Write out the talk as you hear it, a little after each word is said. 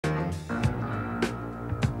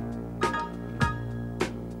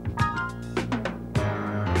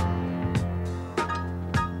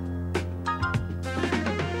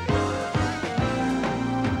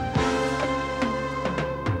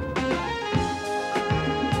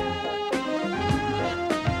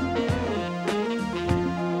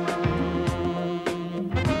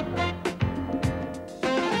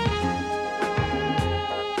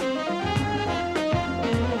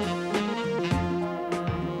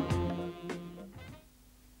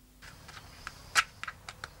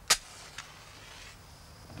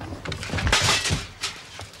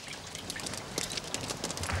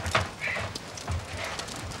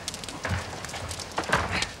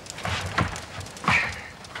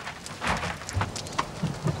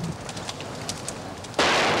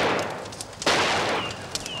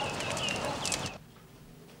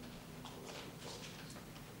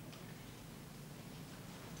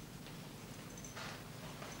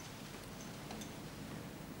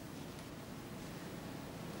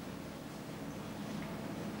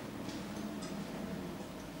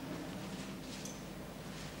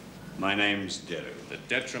My name's Derry. The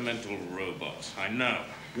Detrimental robot. I know.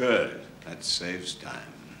 Good. That saves time.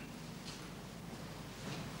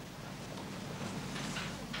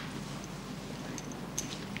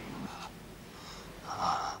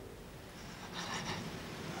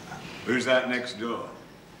 Who's that next door?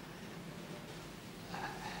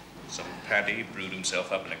 Some paddy brewed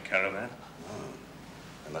himself up in a caravan. Oh.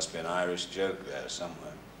 There must be an Irish joke there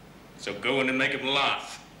somewhere. So go in and make him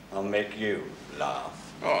laugh. I'll make you laugh.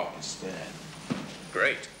 Oh. Instead.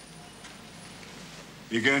 Great.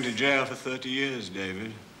 You're going to jail for 30 years,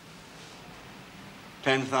 David.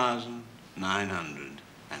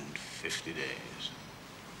 10,950 days.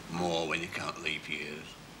 More when you count leap years.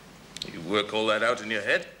 You work all that out in your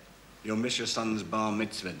head? You'll miss your son's bar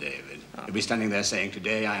mitzvah, David. Oh. You'll be standing there saying,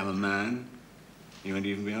 today I am a man. You won't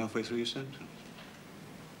even be halfway through your sentence.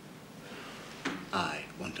 I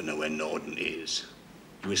want to know where Norden is.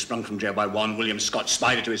 He was sprung from jail by one William Scott,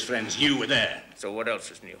 spider to his friends. You were there. So what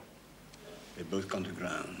else is new? They've both gone to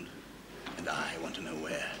ground, and I want to know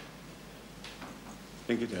where.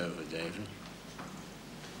 Think it over, David.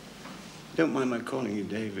 You don't mind my calling you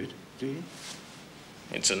David, do you?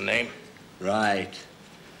 It's a name. Right.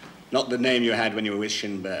 Not the name you had when you were with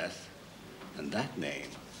Shinberth. And that name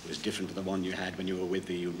was different to the one you had when you were with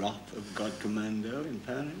the Wrath of God Commando in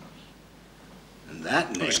Paris. And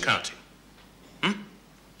that name... Who's counting?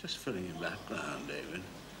 Just filling your background, David.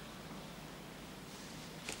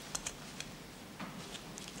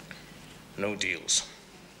 No deals.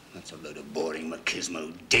 That's a load of boring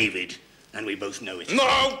machismo, David. And we both know it.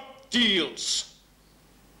 No deals!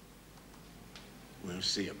 We'll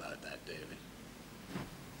see about that, David.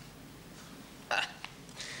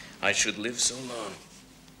 I should live so long.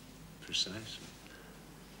 Precisely.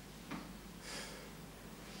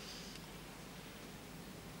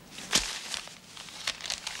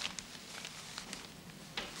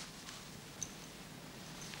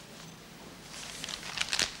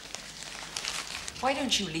 Why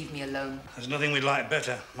don't you leave me alone? There's nothing we'd like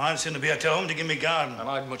better. Mine seem to be at home to give me garden. And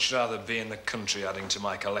I'd much rather be in the country adding to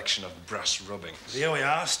my collection of brass rubbings. Here we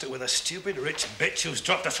are, stuck with a stupid rich bitch who's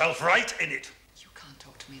dropped herself right in it. You can't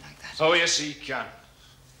talk to me like that. Oh, yes, he can.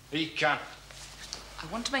 He can. I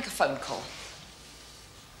want to make a phone call.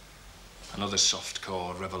 Another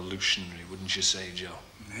soft-core revolutionary, wouldn't you say, Joe?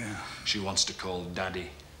 Yeah. She wants to call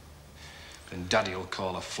Daddy. Then Daddy'll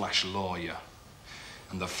call a flash lawyer.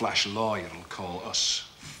 And the flash lawyer will call us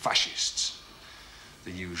fascists.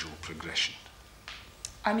 The usual progression.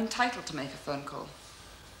 I'm entitled to make a phone call.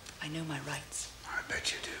 I know my rights. I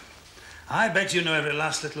bet you do. I bet you know every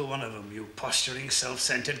last little one of them, you posturing,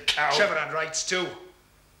 self-centered cow. Trevor had rights too.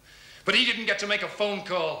 But he didn't get to make a phone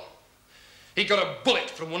call. He got a bullet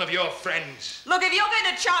from one of your friends. Look, if you're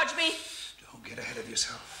going to charge me... Don't get ahead of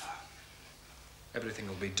yourself. Everything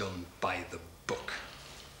will be done by the book.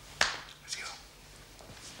 Let's go.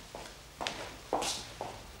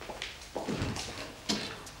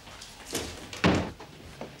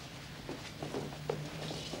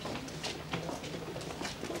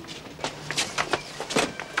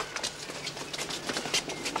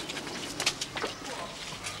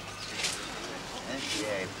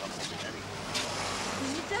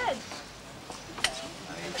 Is he dead?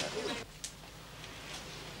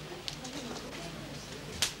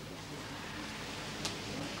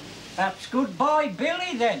 That's goodbye,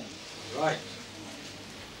 Billy, then. Right.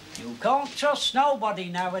 You can't trust nobody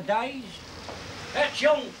nowadays. That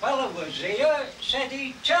young fella was here, said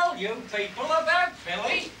he'd tell you people about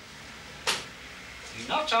Billy. He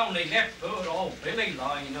not only left poor old Billy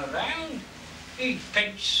lying around, he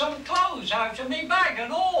pinched some clothes out of me bag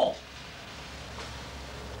and all.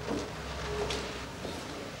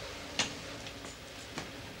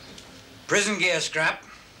 Prison gear scrap.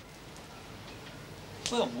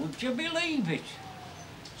 Well, would you believe it?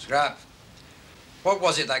 Scrap. What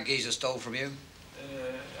was it that geezer stole from you?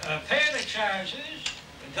 A pair of trousers,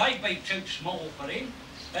 they'd be too small for him,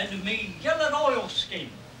 and me yellow oilskin.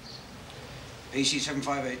 PC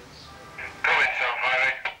 758. Come in,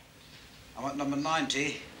 758. I'm at number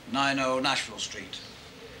 90, 90 Nashville Street.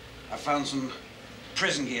 I found some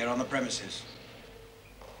prison gear on the premises.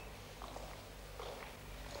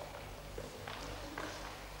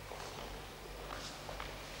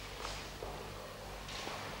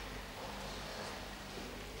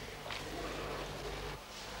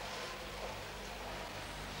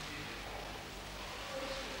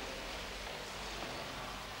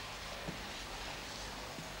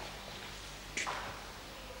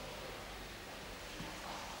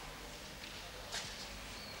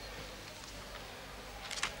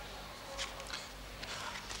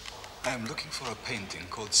 I am looking for a painting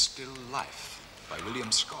called Still Life by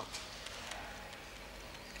William Scott.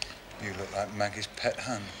 You look like Maggie's pet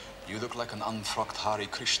hun. You look like an unfrocked Hare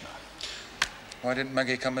Krishna. Why didn't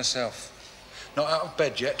Maggie come herself? Not out of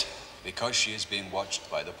bed yet? Because she is being watched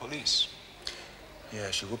by the police. Yeah,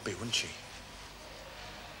 she would be, wouldn't she?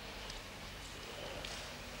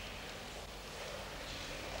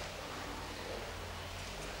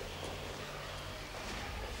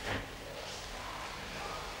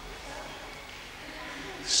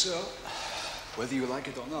 So, whether you like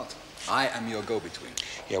it or not, I am your go-between.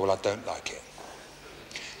 Yeah, well, I don't like it.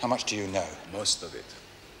 How much do you know? Most of it.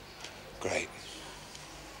 Great.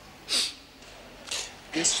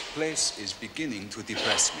 This place is beginning to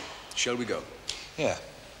depress me. Shall we go? Yeah.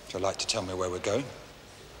 Would you like to tell me where we're going?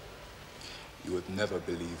 You would never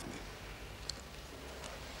believe me.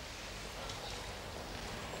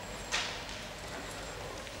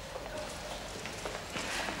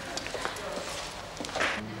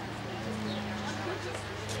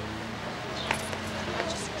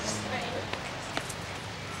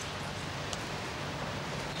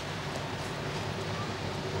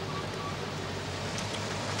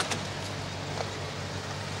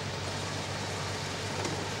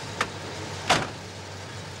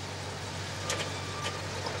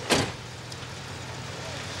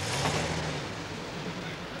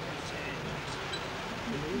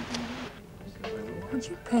 Would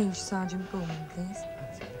you page Sergeant Bulman, please?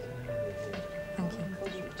 Thank you.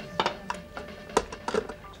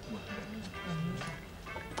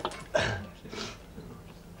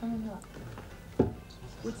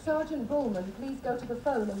 Would Sergeant Bulman please go to the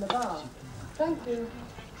phone in the bar? Thank you.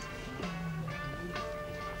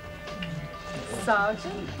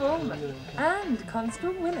 Sergeant Bulman and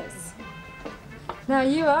Constable Willis. Now,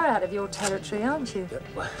 you are out of your territory, aren't you?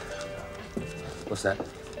 What's that?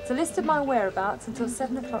 It's a list of my whereabouts until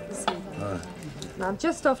 7 o'clock this evening. Now, I'm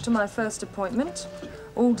just off to my first appointment,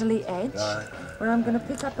 Alderley Edge, where I'm going to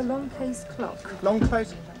pick up a long case clock. Long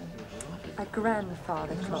case? A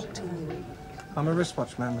grandfather clock to you. I'm a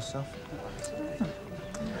wristwatch man myself.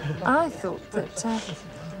 I thought that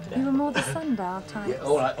you were more the sundial type. Yeah,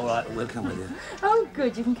 all right, we'll come with you. Oh,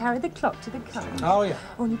 good, you can carry the clock to the car. Oh, yeah.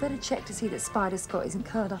 Oh, and you better check to see that Spider Scott isn't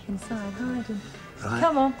curled up inside hiding. Right.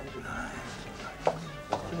 Come on.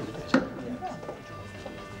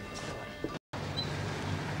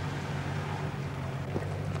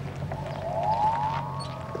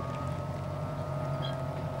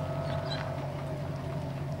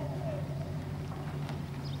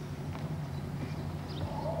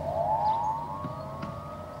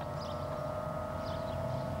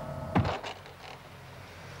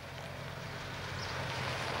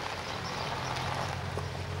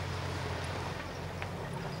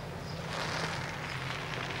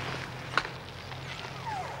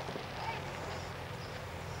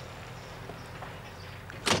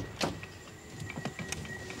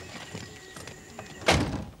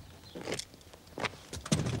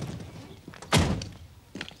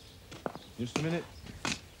 Just a minute.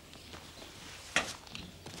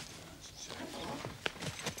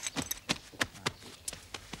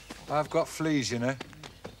 I've got fleas, you know.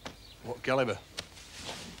 What caliber?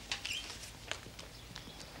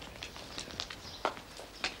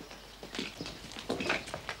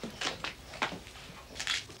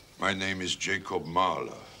 My name is Jacob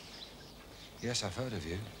Marler. Yes, I've heard of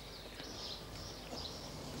you.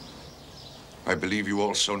 I believe you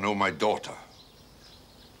also know my daughter.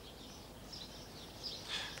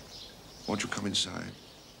 Won't you come inside?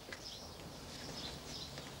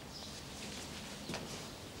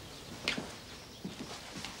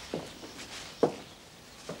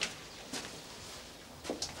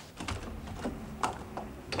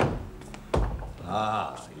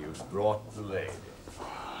 Ah, you've brought the lady.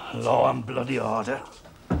 Law and bloody order.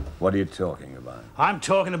 What are you talking about? I'm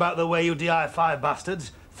talking about the way you DI5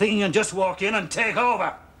 bastards think you can just walk in and take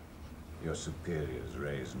over. Your superiors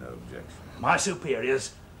raise no objection. My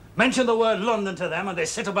superiors? Mention the word London to them and they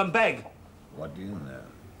sit up and beg. What do you know?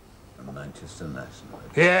 A Manchester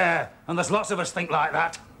nationalist? Yeah, and there's lots of us think like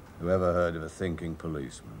that. Who ever heard of a thinking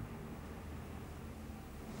policeman?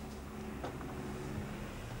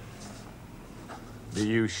 Do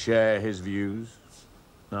you share his views?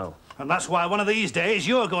 No. And that's why one of these days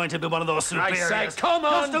you're going to be one of those superiors. I say, come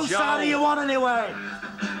on, Just whose Joe! side do you want anyway?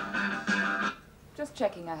 Just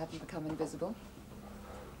checking I hadn't become invisible.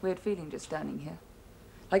 Weird feeling just standing here.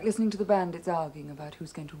 Like listening to the bandits arguing about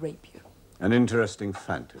who's going to rape you. An interesting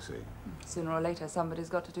fantasy. Sooner or later, somebody's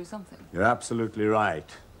got to do something. You're absolutely right.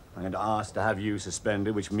 I'm going to ask to have you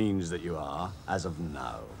suspended, which means that you are, as of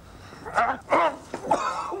now.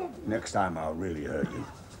 Next time, I'll really hurt you.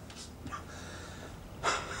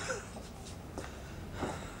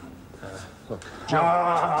 Look.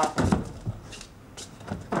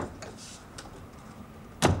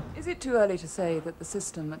 Is it too early to say that the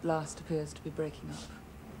system at last appears to be breaking up?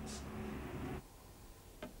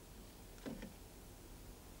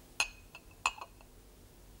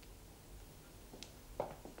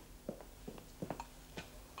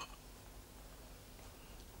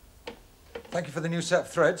 Thank you for the new set of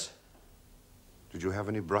threads. Did you have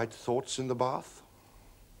any bright thoughts in the bath?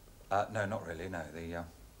 No, not really, no.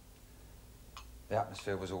 The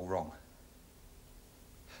atmosphere was all wrong.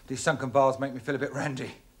 These sunken baths make me feel a bit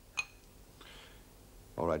randy.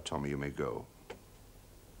 All right, Tommy, you may go.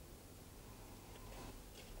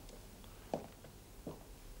 Would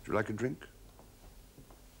you like a drink?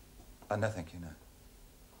 No, thank you, no.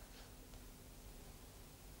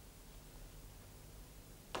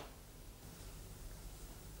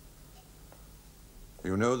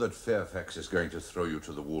 You know that Fairfax is going to throw you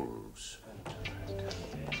to the wolves.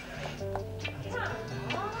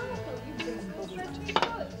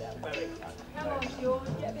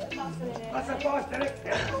 That's a fast, Derek.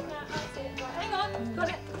 Hang on, got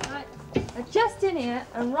it. Right. Just in here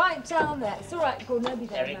and right down there. It's all right, Gordon, nobody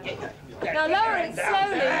there. Now lower it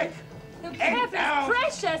slowly. Look careful,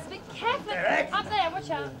 it's precious. Be careful. Up there, watch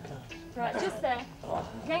out. Right, just there.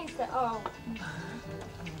 Against there. Oh.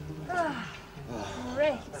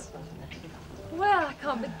 Great. Well, I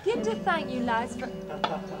can't begin to thank you, lads, for...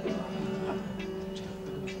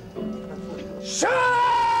 Shut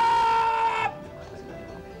up!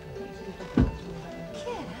 Get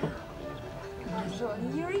out. I thought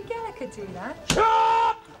Yuri Geller could do that. Shut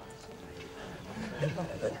up!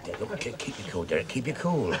 Look, keep your cool, Derek. Keep your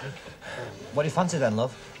cool. What do you fancy then,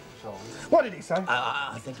 love? What did he say?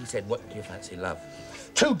 I think he said, what do you fancy, love?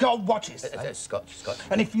 2 gold watches. Scotch.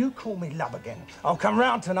 And if you call me love again, I'll come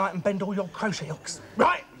round tonight and bend all your crochet hooks.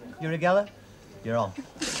 Right? Yuri Geller, you're on.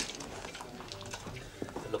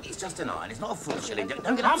 Look, it's just an iron. It's not a full shilling.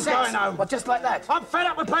 Don't get I'm upset. going home. What, just like that? I'm fed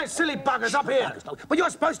up with playing silly buggers up here. But you're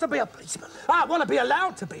supposed to be a policeman. I want to be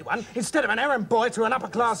allowed to be one, instead of an errand boy to an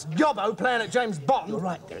upper-class yobbo playing at James Bond. You're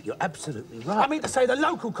right, Derek. You're absolutely right. I mean to say the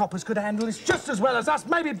local coppers could handle this just as well as us,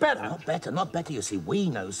 maybe better. Not better. You see, we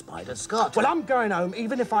know Spider Scott. Well, I'm going home,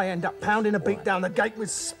 even if I end up pounding a beat down the gate with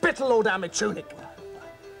spittle all down my tunic.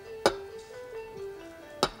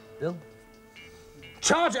 Bill?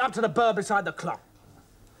 Charge it up to the burr beside the clock.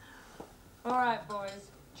 All right, boys.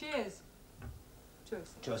 Cheers.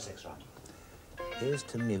 206. 206, right. Here's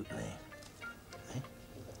to mutiny.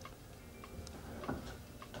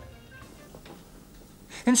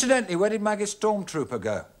 Incidentally, where did Maggie's stormtrooper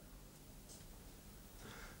go?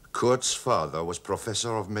 Kurt's father was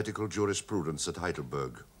professor of medical jurisprudence at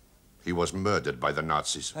Heidelberg. He was murdered by the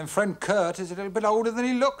Nazis. And friend Kurt is a little bit older than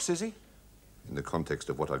he looks, is he? In the context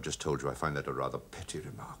of what I've just told you, I find that a rather petty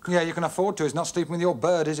remark. Yeah, you can afford to. He's not sleeping with your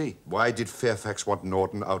bird, is he? Why did Fairfax want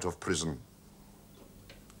Norton out of prison?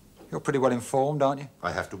 You're pretty well informed, aren't you?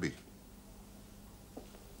 I have to be.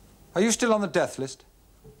 Are you still on the death list?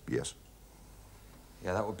 Yes.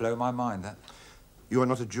 Yeah, that would blow my mind, that. You are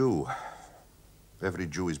not a Jew. Every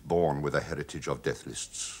Jew is born with a heritage of death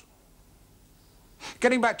lists.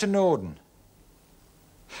 Getting back to Norden.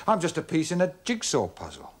 I'm just a piece in a jigsaw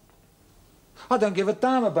puzzle. I don't give a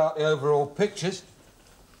damn about the overall pictures.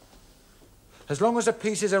 As long as the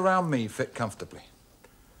pieces around me fit comfortably.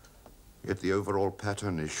 Yet the overall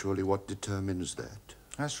pattern is surely what determines that.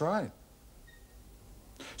 That's right.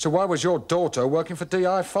 So why was your daughter working for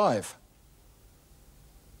DI5?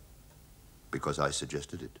 Because I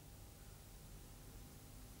suggested it.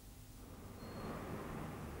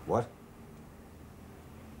 What?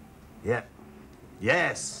 Yeah.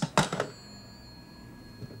 Yes.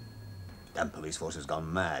 Damn police force has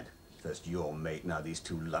gone mad. First your mate, now these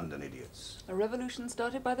 2 London idiots. A revolution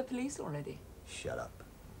started by the police already. Shut up.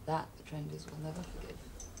 That the Trenders will never forgive.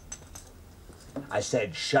 I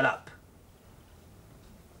said shut up.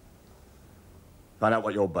 Find out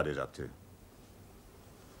what your buddy's up to.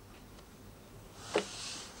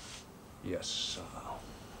 Yes, sir.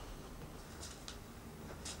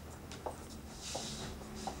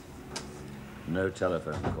 No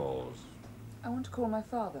telephone calls. I want to call my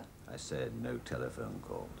father. I said no telephone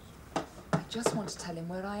calls. I just want to tell him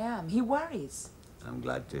where I am. He worries. I'm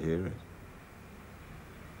glad to hear it.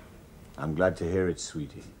 I'm glad to hear it,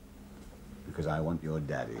 sweetie. Because I want your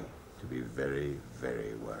daddy to be very,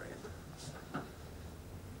 very worried.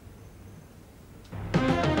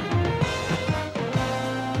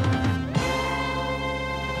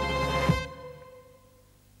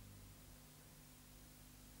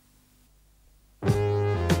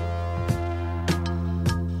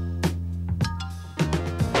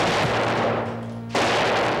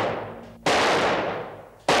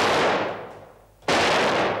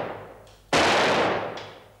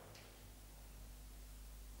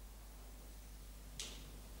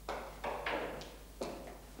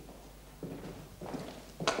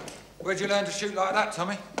 Where'd you learn to shoot like that,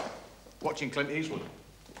 Tommy? Watching Clint Eastwood.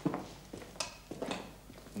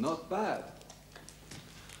 Not bad.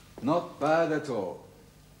 Not bad at all.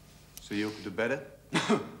 So you could do better?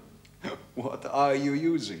 What are you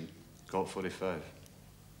using? Colt 45.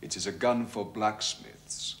 It is a gun for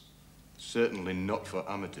blacksmiths. Certainly not for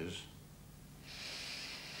amateurs.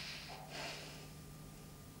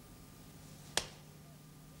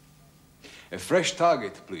 A fresh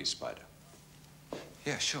target, please, Spider.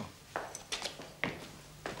 Yeah, sure.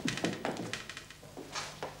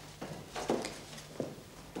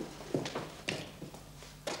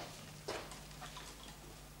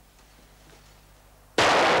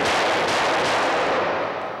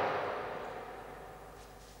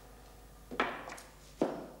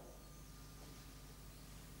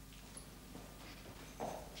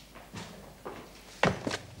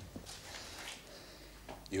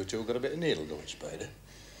 You two got a bit of needle going, Spider.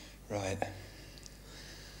 Right.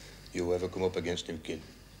 You ever come up against him, kid?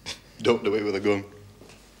 Don't do it with a gun.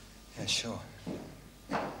 Yeah, sure.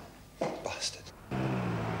 Bastard.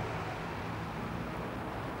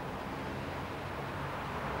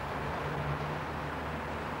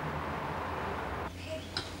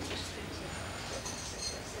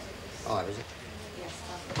 Oh, is it?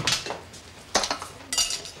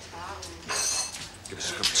 Give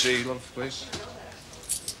us a cup of tea, love, please.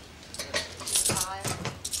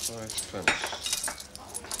 All right, thanks.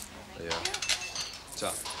 There you are.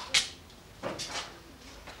 Ta.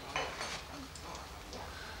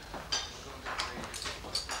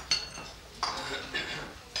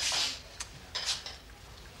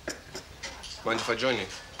 Mind if I join you?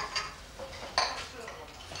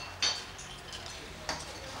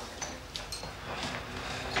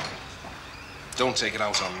 Don't take it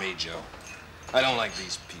out on me, Joe. I don't like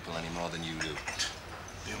these people any more than you do.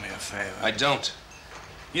 Do me a favor. I don't.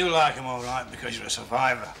 You like him all right because you're a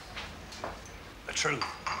survivor. The truth.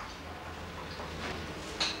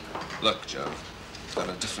 Look, Joe, there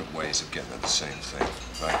are different ways of getting at the same thing,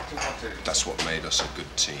 right? That's what made us a good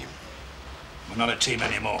team. We're not a team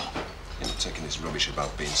anymore. You're not taking this rubbish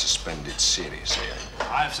about being suspended seriously, eh?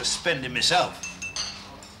 I've suspended myself.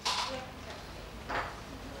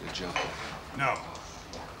 You're joking. No.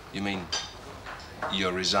 You mean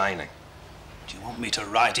you're resigning? Do you want me to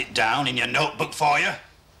write it down in your notebook for you?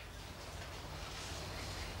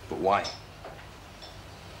 But why?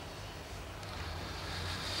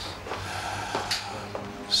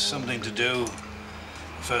 Something to do,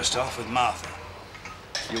 first off, with Martha.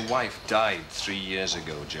 Your wife died 3 years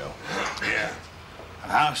ago, Joe. Yeah. A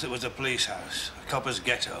house that was a police house, a copper's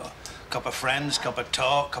ghetto, copper friends, copper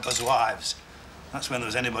talk, copper's wives. That's when there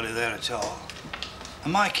was anybody there at all.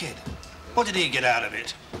 And my kid, what did he get out of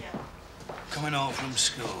it? Coming home from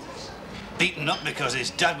school, beaten up because his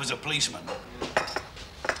dad was a policeman.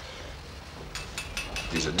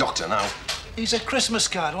 He's a doctor now. He's a Christmas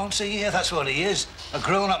card once a year, that's what he is. A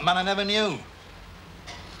grown-up man I never knew.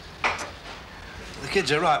 The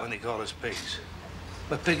kids are right when they call us pigs.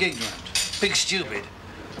 We're pig ignorant, pig stupid.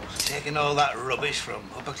 Taking all that rubbish from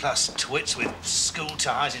upper-class twits with school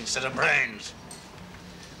ties instead of brains.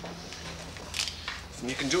 Nothing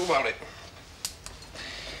you can do about it.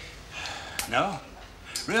 No?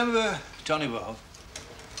 Remember Tony Bob?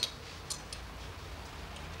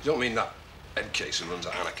 You don't mean that head case who runs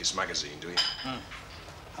an anarchist magazine, do you?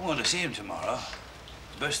 I'm going to see him tomorrow.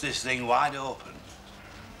 Burst this thing wide open.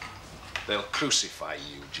 They'll crucify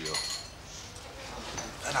you, Joe.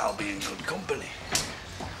 And I'll be in good company.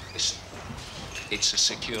 Listen, it's a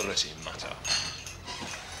security matter.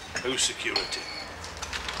 Whose security?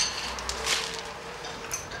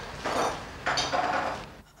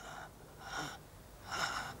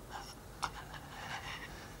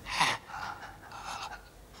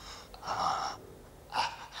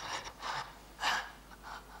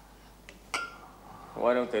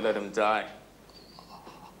 Why don't they let him die?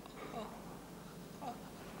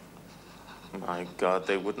 My God,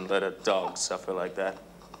 they wouldn't let a dog suffer like that.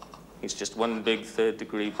 He's just one big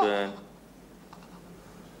third-degree burn.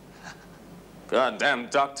 Goddamn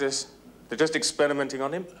doctors. They're just experimenting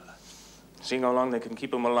on him. Seeing how long they can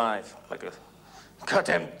keep him alive. Like a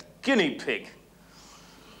goddamn guinea pig.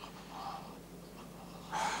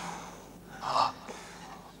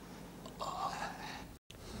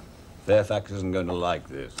 Fairfax isn't going to like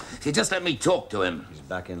this. You just let me talk to him. He's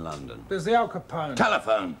back in London. There's the Al Capone.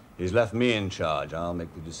 Telephone. He's left me in charge. I'll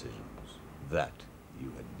make the decisions. That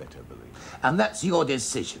you had better believe. And that's your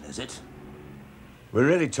decision, is it? We're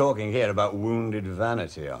really talking here about wounded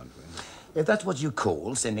vanity, aren't we? If that's what you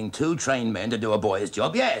call sending 2 trained men to do a boy's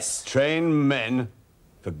job, yes. Trained men?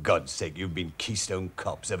 For God's sake, you've been Keystone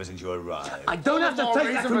cops ever since you arrived. I don't have to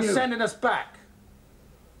take that from you. Sending us back.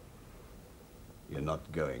 You're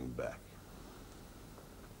not going back.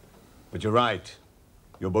 But you're right.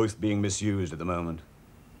 You're both being misused at the moment.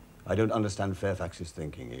 I don't understand Fairfax's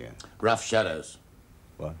thinking here. Rough shadows.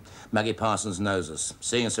 What? Maggie Parsons knows us.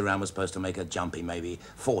 Seeing us around was supposed to make her jumpy, maybe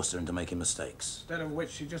force her into making mistakes. Instead of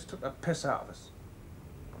which, she just took the piss out of us.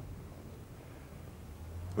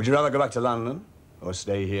 Would you rather go back to London or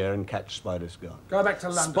stay here and catch Spider Scott? Go back to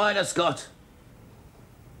London. Spider Scott.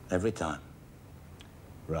 Every time.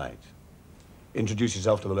 Right. Introduce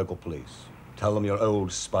yourself to the local police. Tell them you're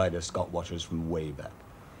old Spider Scott watchers from way back.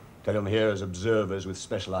 Tell them here as observers with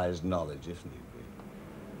specialized knowledge, if need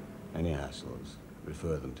be. Any hassles,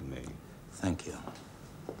 refer them to me. Thank you.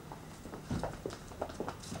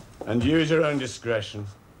 And use your own discretion.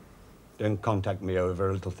 Don't contact me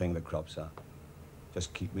over a little thing that crops up.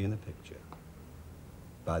 Just keep me in the picture.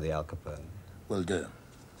 By the Al Capone. Will do.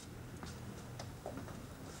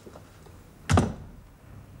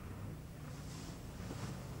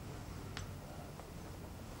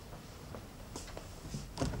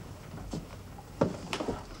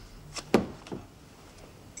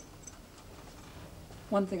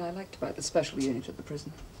 One thing I liked about the special unit at the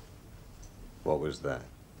prison. What was that?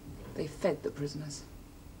 They fed the prisoners.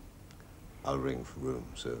 I'll ring for room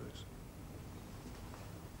service.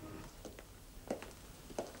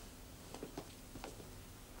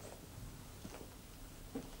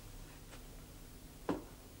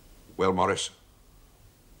 Well, Morris?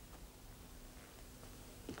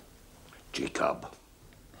 Jacob.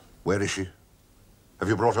 Where is she? Have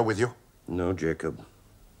you brought her with you? No, Jacob.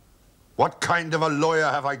 What kind of a lawyer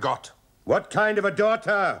have I got? What kind of a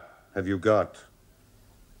daughter have you got?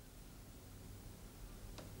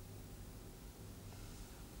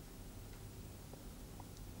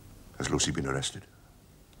 Has Lucy been arrested?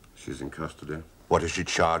 She's in custody. What is she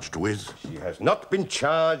charged with? She has not been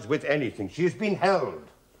charged with anything. She has been held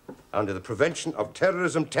under the Prevention of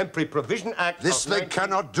Terrorism Temporary Provision Act. This they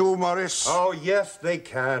cannot do, Morris. Oh, yes, they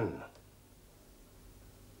can.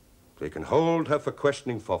 They can hold her for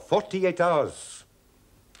questioning for 48 hours,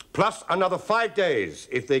 plus another 5 days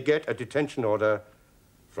if they get a detention order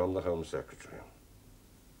from the Home Secretary.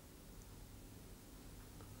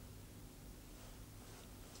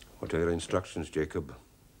 What are your instructions, Jacob?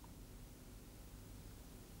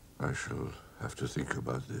 I shall have to think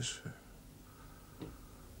about this.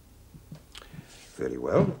 Very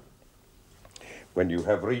well. When you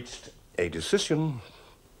have reached a decision,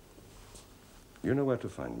 you know where to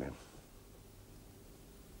find me.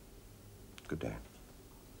 Good day.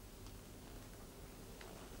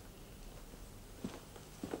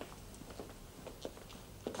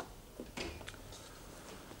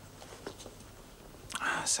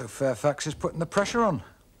 So Fairfax is putting the pressure on.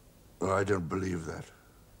 Oh, I don't believe that.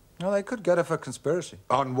 No, they could get her for conspiracy.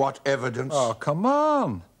 On what evidence? Oh, come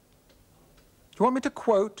on. Do you want me to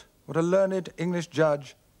quote what a learned English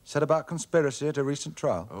judge said about conspiracy at a recent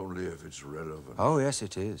trial? Only if it's relevant. Oh, yes,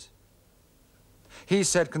 it is. He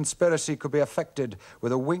said conspiracy could be affected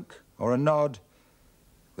with a wink or a nod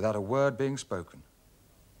without a word being spoken.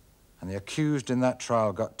 And the accused in that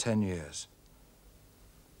trial got 10 years.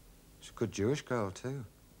 She's a good Jewish girl, too.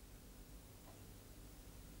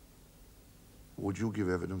 Would you give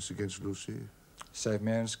evidence against Lucy? Save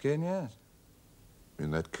my own skin, yes.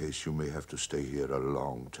 In that case, you may have to stay here a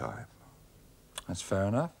long time. That's fair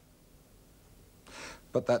enough.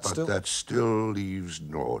 But that still leaves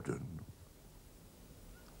Norden.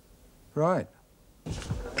 Right.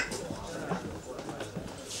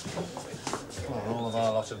 Well, all of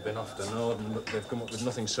our lot have been off to Norden, but they've come up with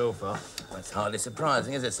nothing so far. That's hardly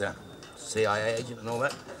surprising, is it, sir? CIA agent and all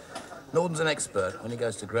that. Norden's an expert. When he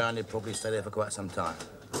goes to ground, he'll probably stay there for quite some time.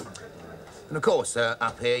 And of course,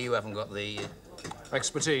 up here, you haven't got the...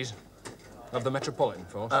 Expertise of the Metropolitan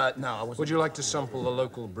Force? No, I wasn't... Would you like to sample the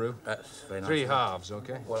local brew? That's very nice. 3 halves,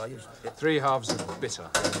 OK? Well, I used... 3 halves of bitter.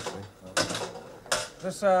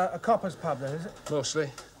 This a copper's pub, then, is it? Mostly.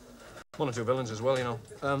 1 or 2 villains as well, you know.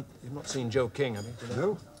 You've not seen Joe King, have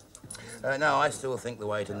you? No. No, I still think the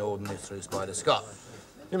way to Norden is through Spider Scott.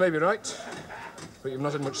 You may be right, but you've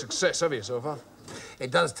not had much success, have you, so far? It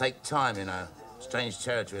does take time, you know. Strange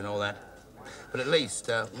territory and all that. But at least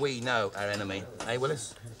we know our enemy. Eh,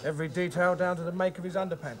 Willis? Every detail down to the make of his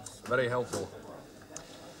underpants. Very helpful.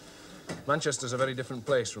 Manchester's a very different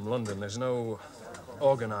place from London. There's no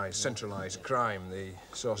organised, centralised crime. The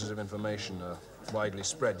sources of information are widely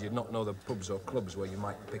spread. You'd not know the pubs or clubs where you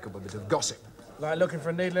might pick up a bit of gossip. Like looking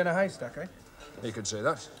for a needle in a haystack, eh? You could say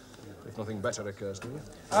that. if nothing better occurs to you.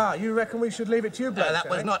 Ah, you reckon we should leave it to you, blokes, that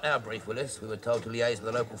was eh? not our brief, Willis. We were told to liaise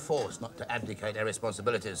with the local force, not to abdicate our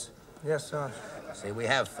responsibilities. Yes, Sarge. See, we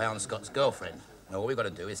have found Scott's girlfriend. Now, all we've got to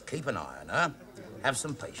do is keep an eye on her, have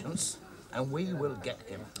some patience, and we will get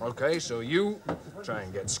him. OK, so you try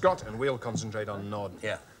and get Scott, and we'll concentrate on Norden.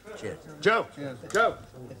 Yeah. Cheers. Joe! Cheers. Joe!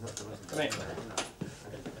 Come here.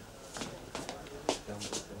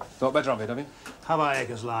 Thought better of it, have you? How about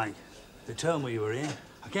Acres like? They told me you were here.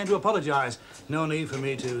 I came to apologise. No need for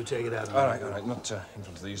me to take it out on All right, not in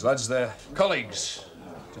front of these lads. They're colleagues.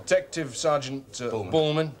 Detective Sergeant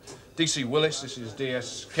Bulman, DC Willis, this is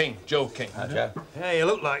DS King, Joe King. Hi, Joe. Hey, you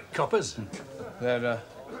look like coppers. They're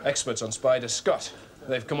experts on Spider Scott.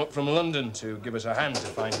 They've come up from London to give us a hand to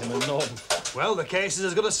find him in Norden. Well, the case is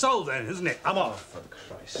as good as solved then, isn't it? I'm off. For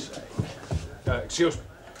Christ's sake. Excuse me.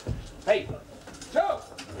 Hey, Joe!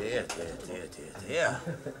 Dear.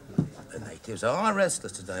 The natives are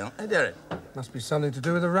restless today, aren't they, Derek? Must be something to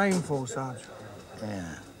do with the rainfall, Sarge.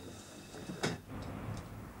 Yeah.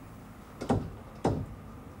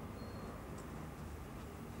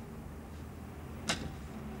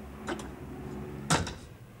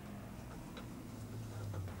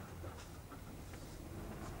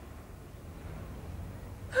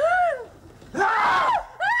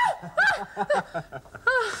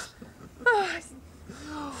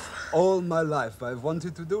 All my life, I've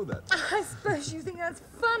wanted to do that. I suppose you think that's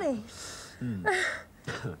funny.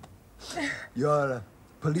 Your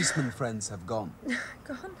policeman friends have gone.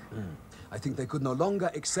 Gone? I think they could no longer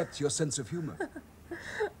accept your sense of humor.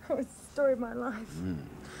 Oh, it's the story of my life.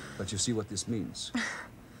 But you see what this means.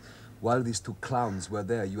 While these two clowns were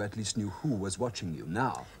there, you at least knew who was watching you.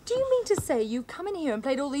 Now... Do you mean to say you come in here and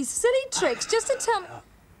played all these silly tricks just to tell me...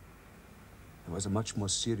 There was a much more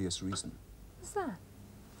serious reason. What's that?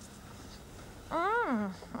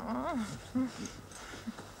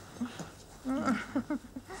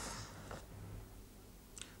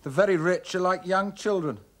 The very rich are like young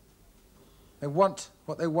children. They want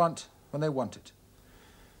what they want when they want it.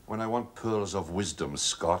 When I want pearls of wisdom,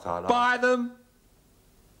 Scott, I'll... Buy them!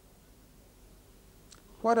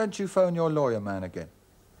 Why don't you phone your lawyer man again?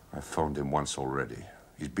 I phoned him once already.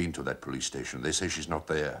 He's been to that police station. They say she's not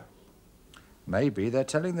there. Maybe they're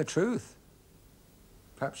telling the truth.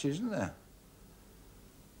 Perhaps she isn't there.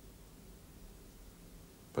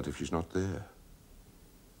 But if she's not there,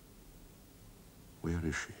 where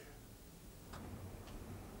is she?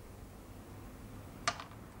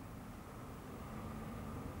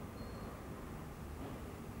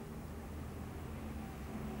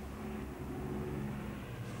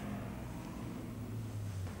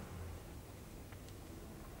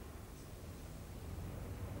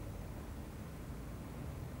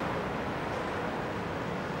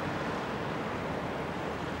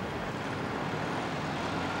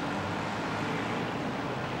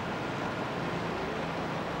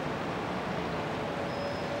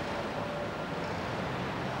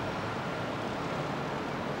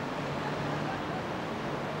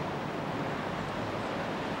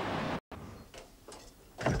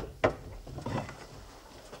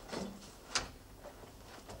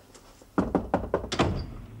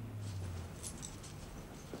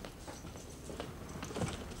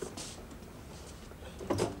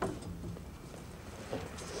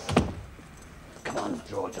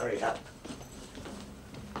 George, hurry it up.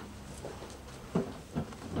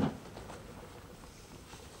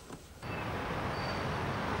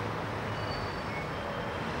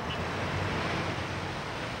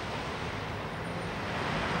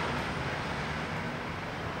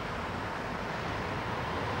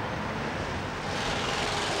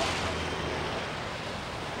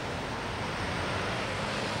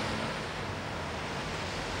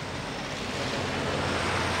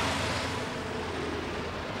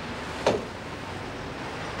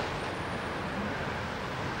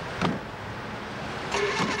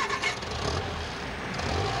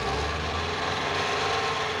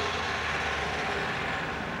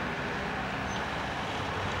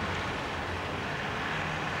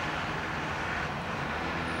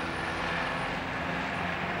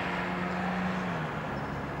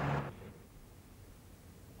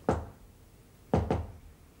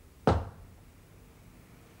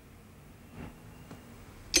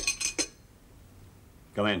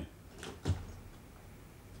 Come in.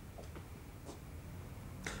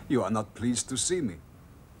 You are not pleased to see me.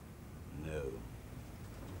 No.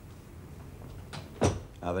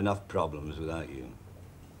 I have enough problems without you.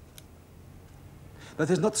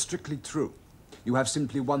 That is not strictly true. You have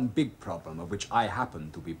simply one big problem, of which I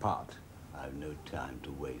happen to be part. I've no time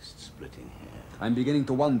to waste splitting hair. I'm beginning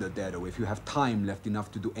to wonder, Dado, if you have time left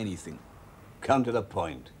enough to do anything. Come to the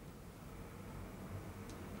point.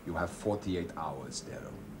 You have 48 hours,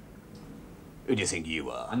 Darrow. Who do you think you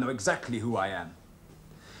are? I know exactly who I am.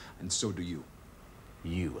 And so do you.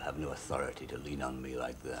 You have no authority to lean on me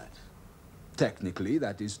like that. Technically,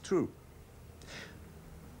 that is true.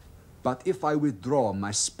 But if I withdraw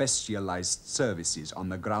my specialized services on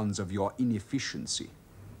the grounds of your inefficiency,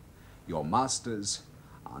 your masters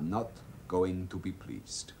are not going to be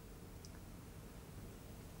pleased.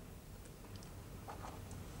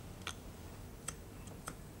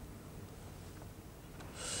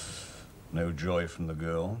 No joy from the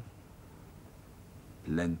girl?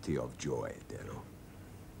 Plenty of joy, Darrow.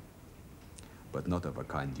 But not of a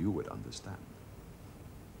kind you would understand.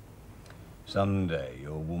 Someday,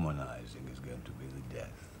 your womanizing is going to be the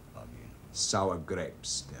death of you. Sour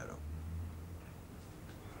grapes, Darrow.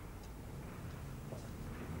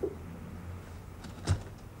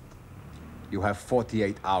 You have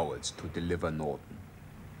 48 hours to deliver Norton.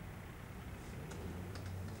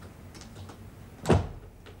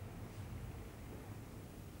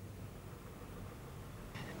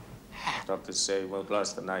 Doctors say won't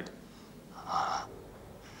last the night.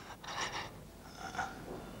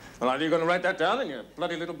 Well, are you going to write that down in your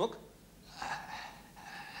bloody little book?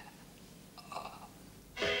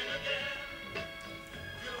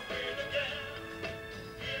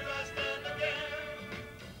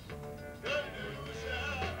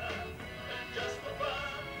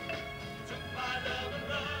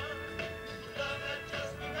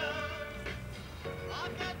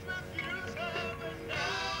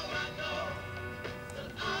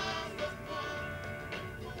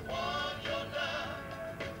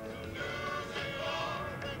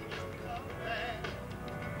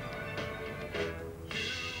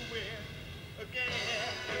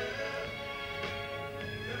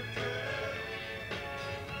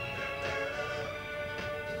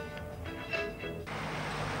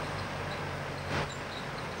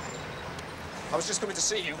 I was just coming to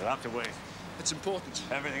see you. You'll have to wait. It's important.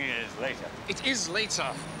 Everything is later. It is later.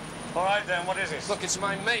 All right, then, what is it? Look, it's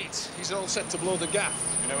my mate. He's all set to blow the gaff.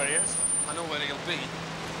 You know where he is? I know where he'll be.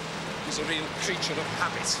 He's a real creature of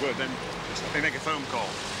habit. Good, then let me make a phone call.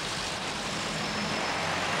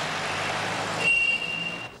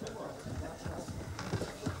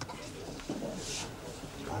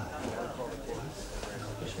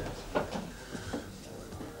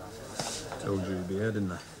 Told you you'd be here,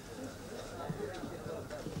 didn't I?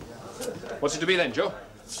 What's it to be then, Joe?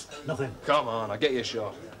 Nothing. Come on, I'll get you a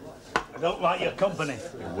shot. I don't like your company.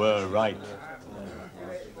 You were right.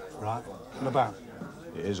 Right. What about?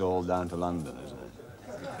 It is all down to London, isn't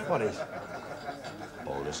it? What is?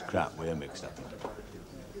 All this crap we're mixed up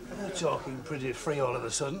in. You're talking pretty free all of a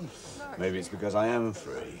sudden. Maybe it's because I am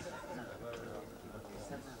free.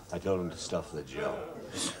 I told him to stuff the job.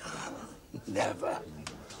 Never.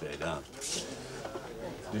 Stay down.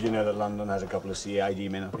 Did you know that London has a couple of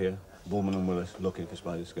CID men up here? Bulman and Willis, looking for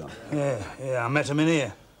Spider Scott. Yeah, I met him in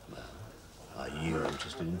here. Are you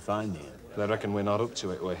interested in finding him? They reckon we're not up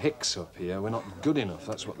to it. We're hicks up here. We're not good enough.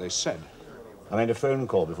 That's what they said. I made a phone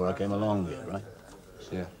call before I came along here, right?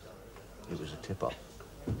 Yeah. It was a tip-off.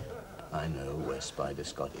 I know where Spider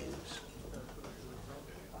Scott is.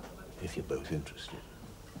 If you're both interested.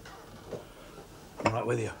 I'm right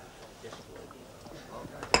with you.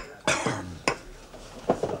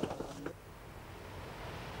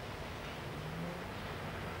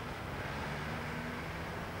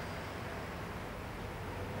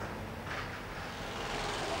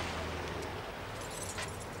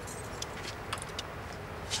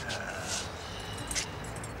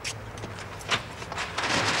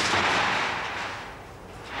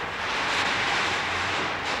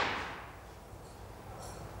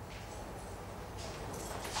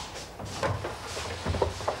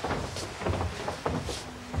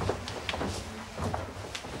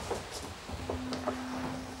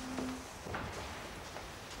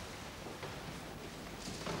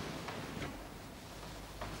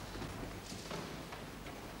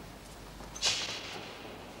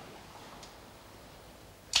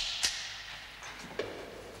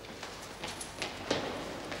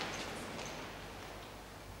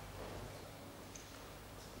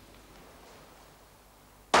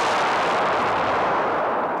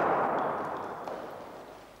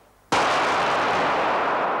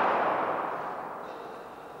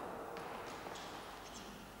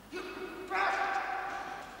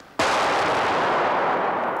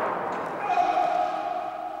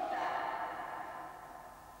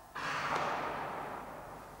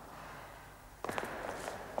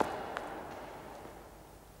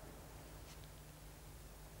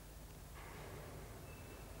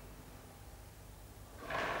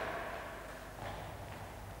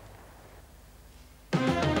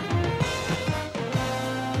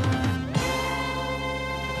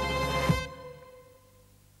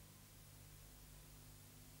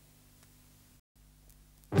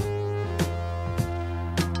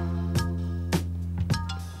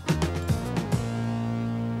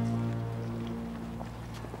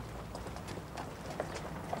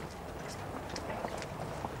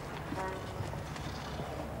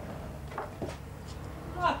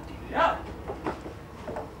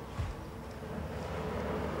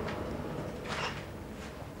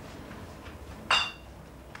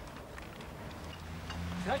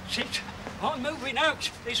 That's it. I'm moving out.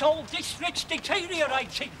 This whole district's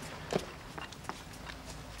deteriorating.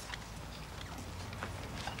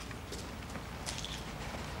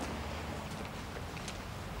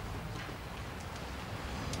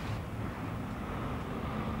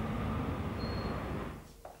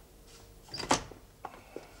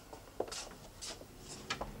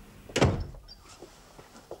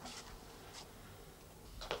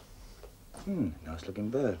 Nice looking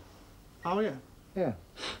bird. Oh, yeah? Yeah.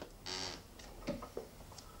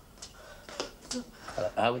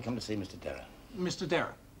 How we come to see Mr. Derra? Mr.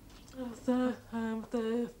 Derra?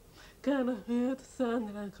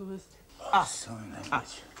 Sign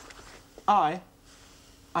language. I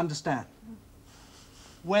understand.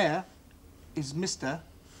 Where is Mr.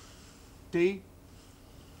 D-E-R-O?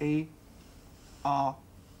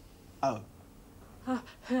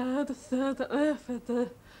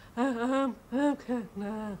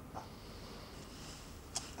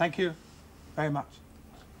 Thank you very much.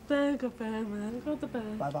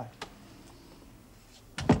 Bye-bye.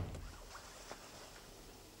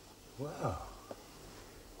 Well,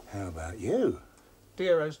 how about you?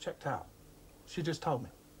 Dero's checked out. She just told me.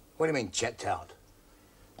 What do you mean, checked out?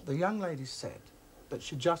 The young lady said that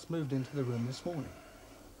she just moved into the room this morning.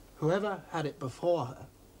 Whoever had it before her,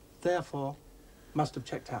 therefore, must have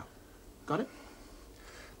checked out. Got it?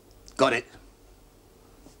 Got it.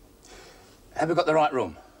 Have we got the right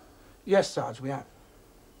room? Yes, Sarge, we have.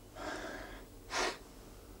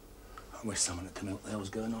 I wish someone had come out what the hell's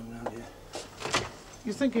going on around here.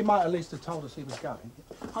 You think he might at least have told us he was going?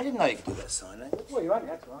 I didn't know you could do that sign language. Well, you only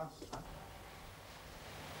had to ask.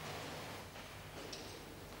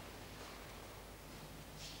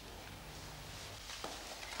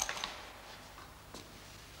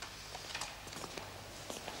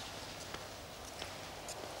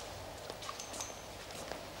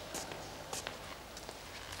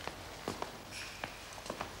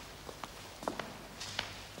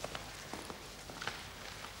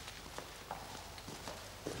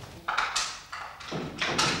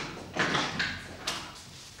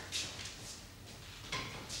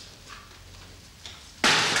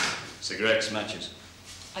 Cigarettes, matches.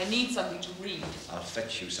 I need something to read. I'll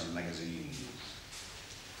fetch you some magazines.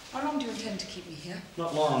 How long do you intend to keep me here?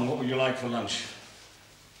 Not long. What would you like for lunch?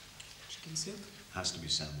 Chicken soup? Has to be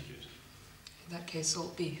sandwiches. In that case,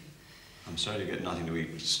 salt beef. I'm sorry to get nothing to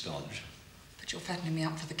eat but stodge. But you're fattening me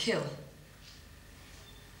up for the kill.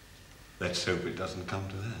 Let's hope it doesn't come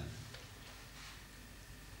to that.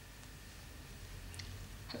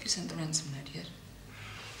 Have you sent the ransom note yet?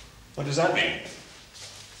 What does that mean?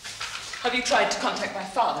 Have you tried to contact my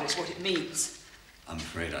father, is what it means. I'm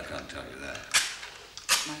afraid I can't tell you that.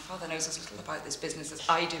 My father knows as little about this business as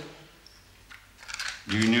I do.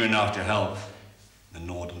 You knew enough to help the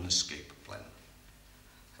Northern escape plan.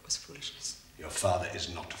 That was foolishness. Your father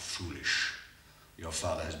is not foolish. Your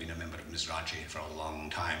father has been a member of Mizrachi for a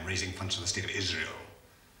long time, raising funds for the state of Israel.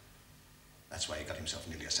 That's why he got himself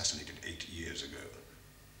nearly assassinated 8 years ago.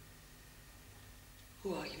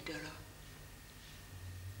 Who are you, Derra?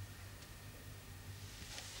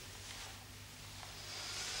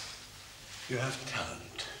 You have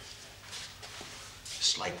talent.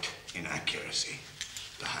 Slight inaccuracy,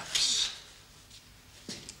 perhaps.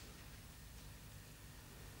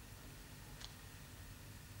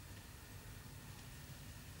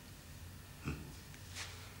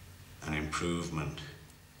 An improvement,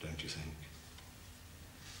 don't you think?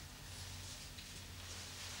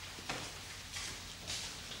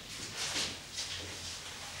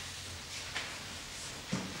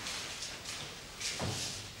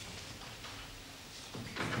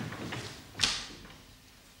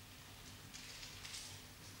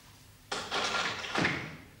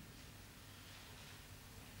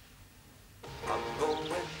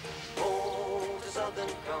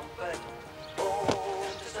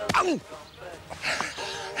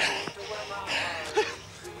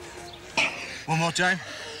 One more time?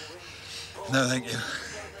 No, thank you.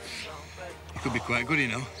 You could be quite good, you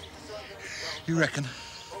know. You reckon?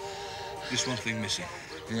 Just one thing missing.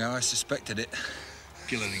 Yeah, I suspected it.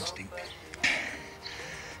 Killer instinct.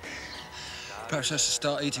 Perhaps I should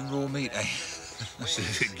start eating raw meat, eh?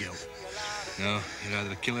 Says it, Gil. No, you're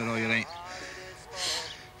either a killer or you ain't.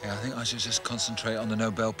 Yeah, I think I should just concentrate on the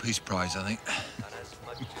Nobel Peace Prize, I think.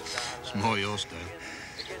 It's more your style.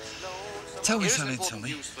 Tell me Here's something, an important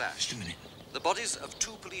Tommy. news flash. Just a minute. The bodies of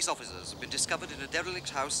 2 police officers have been discovered in a derelict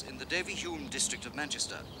house in the Davy Hume district of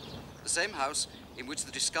Manchester. The same house in which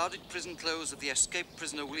the discarded prison clothes of the escaped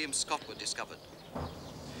prisoner William Scott were discovered.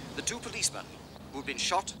 The 2 policemen who had been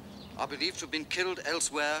shot are believed to have been killed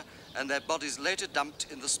elsewhere and their bodies later dumped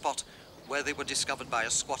in the spot where they were discovered by a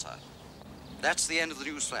squatter. That's the end of the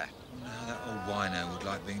news flash. Now that old wino would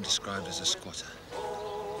like being described as a squatter.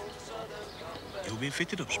 You'll be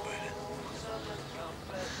fitted up, Spider.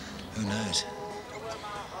 Who knows?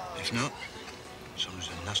 If not, someone's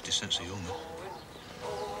a nasty sense of humour.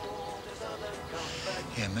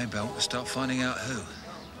 Yeah, maybe I want to start finding out who.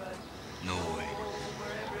 No way.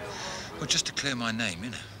 Well, just to clear my name,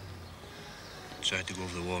 you know. Try to go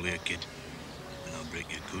over the wall here, kid, and I'll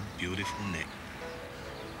break your good, beautiful neck.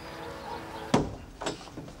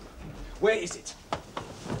 Where is it?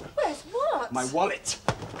 Where's what? My wallet.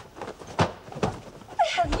 What the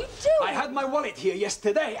hell are you doing? I had my wallet here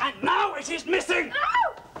yesterday, and now it is missing!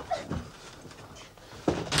 Ow!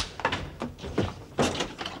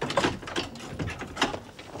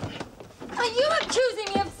 Are you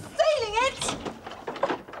accusing me of stealing it?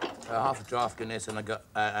 Half a draft Guinness and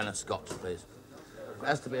a Scotch, please. It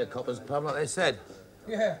has to be a copper's pub, like they said.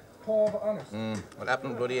 Yeah, poor but honest. What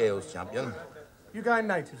happened to bloody eels, champion? You going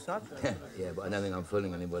native, Sarge? Yeah, but I don't think I'm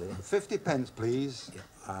fooling anybody. 50 pence, please.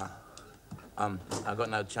 Yeah. I've got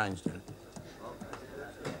no change to it.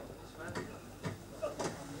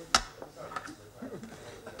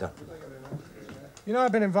 Done. You know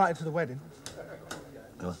I've been invited to the wedding.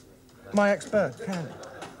 What? My ex-bird, Candy.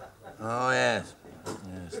 Oh, yes.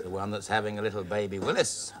 Yes, the one that's having a little baby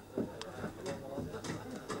Willis.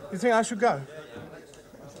 You think I should go?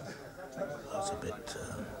 It's a bit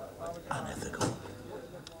unethical.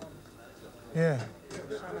 Yeah.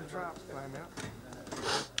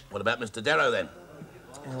 What about Mr. Darrow, then?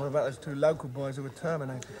 Yeah, what about those two local boys who were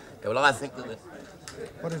terminated? Yeah, well, I think that...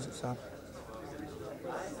 What is it, Sarge?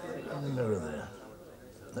 In the mirror there.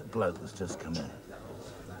 That bloke that's just come in.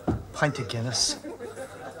 Pint of Guinness.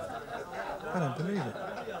 I don't believe it.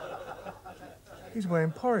 He's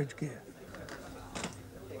wearing porridge gear.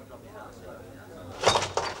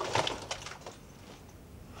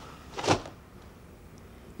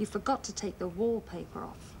 You forgot to take the wallpaper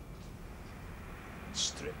off.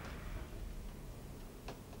 Strip.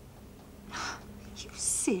 Are you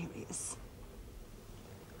serious?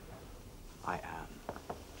 I am.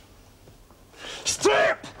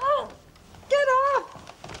 Strip! Oh, get off!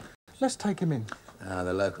 Let's take him in.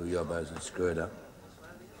 The local yobbos are screwed up.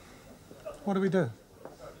 What do we do?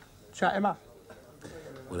 Chat him up?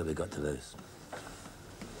 What have we got to lose?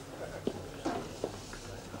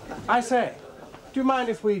 I say, do you mind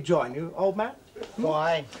if we join you, old man?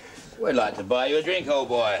 Why? We'd like to buy you a drink, old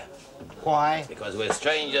boy. Why? Because we're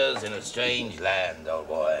strangers in a strange land, old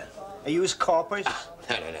boy. Are you as corpers?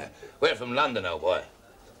 No. We're from London, old boy.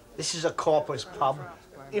 This is a corpers pub.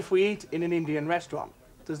 If we eat in an Indian restaurant,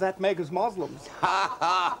 does that make us Muslims?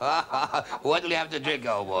 What do we have to drink,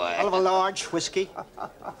 old boy? I'll have a large whiskey.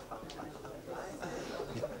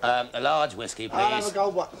 A large whiskey, please. I'll have a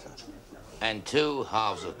gold one. And 2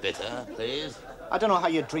 halves of bitter, please. I don't know how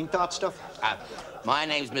you drink that stuff. My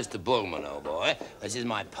name's Mr. Bulman, old boy. This is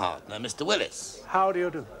my partner, Mr. Willis. How do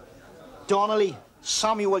you do? Donnelly.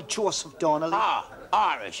 Samuel Joseph Donnelly.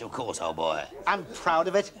 Irish, of course, old boy. I'm proud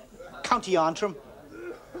of it. County Antrim.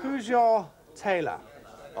 Who's your tailor,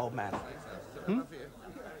 old man?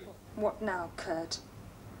 What now, Kurt?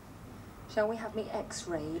 Shall we have me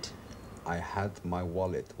x-rayed? I had my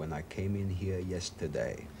wallet when I came in here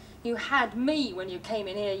yesterday. You had me when you came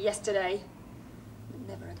in here yesterday.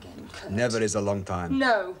 Never again, Kurt. Never is a long time.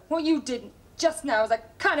 No, what you did just now is a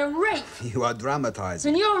kind of rape. You are dramatizing.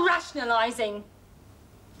 And you're rationalizing.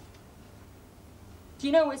 Do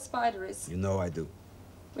you know where Spider is? You know I do.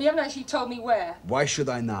 Well, you haven't actually told me where. Why should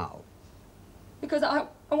I now? Because I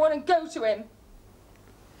want to go to him.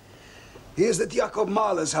 Here's the Jakob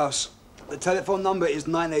Mahler's house. The telephone number is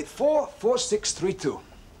 984-4632.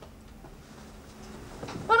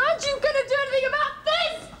 Well, aren't you going to do anything about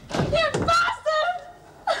this? You bastard!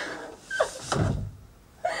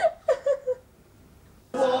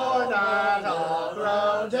 Worn out all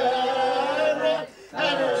round Derek,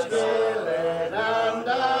 and his skillet and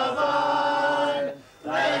divine.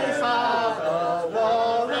 His father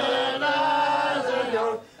wore it as a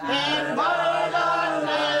young, and borrowed on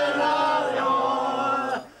the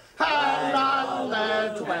and on the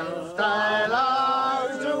 12th I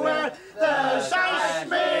loved to wear the sash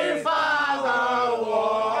me father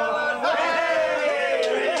wore.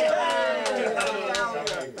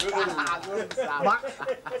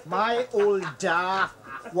 My old dad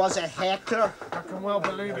was a heckler. I can well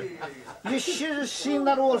believe it. You should have seen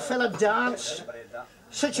that old fella dance.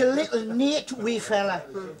 Such a little neat wee fella,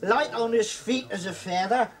 light on his feet as a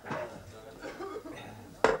feather.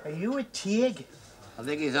 Are you a Tig? I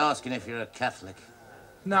think he's asking if you're a Catholic.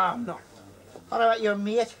 No, I'm not. What about your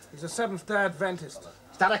mate? He's a Seventh-day Adventist.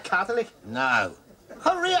 That a Catholic? No.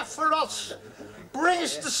 Hurry up for us. Bring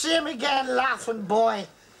us to see him again, laughing boy.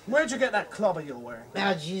 Where'd you get that clobber you're wearing?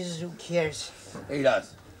 Ah, Jesus, who cares? He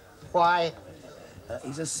does. Why?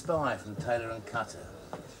 He's a spy from Taylor and Cutter.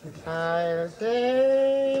 I'll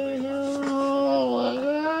take you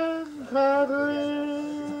again,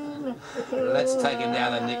 paddling. Let's take him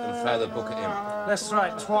down and Nick and throw the book at him. That's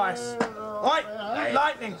right, twice. Oi! Hey.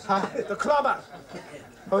 Lightning! The clobber!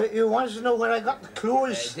 Oh, you want to know where I got the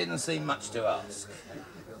clues? It didn't seem much to ask.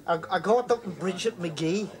 I got them from Bridget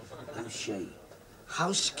McGee. Who's she?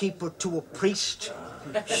 Housekeeper to a priest.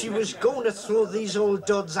 She was going to throw these old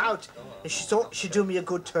duds out, and she thought she'd do me a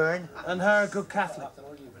good turn. And her a good Catholic.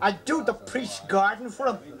 I'd do the priest's garden for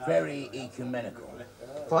him. Very ecumenical.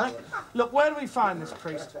 What? Look, where do we find this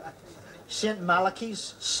priest? St.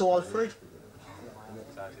 Malachy's, Salford.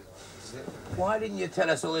 Why didn't you tell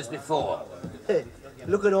us all this before?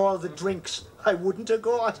 Look at all the drinks I wouldn't have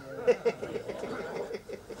got.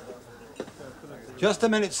 Just a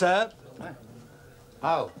minute, sir.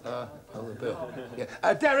 Oh, the bill.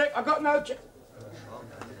 Yeah. Derek, I've got no...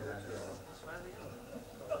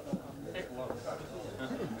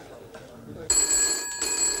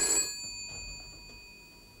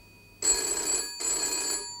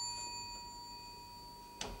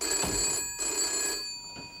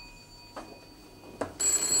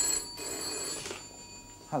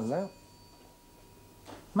 Hello?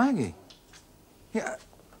 Maggie? Yeah,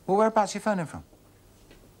 well, whereabouts are you phoning from?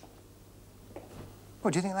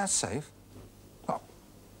 Well, do you think that's safe? Oh,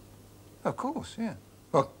 of course, yeah.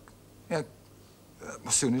 Well, yeah,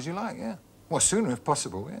 as soon as you like, yeah. Well, sooner if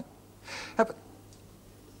possible, yeah. But...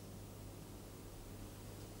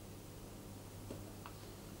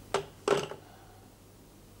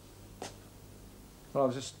 Well, I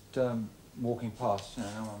was just walking past, you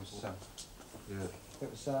know, I was... Yeah. It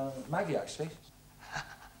was Maggie, actually.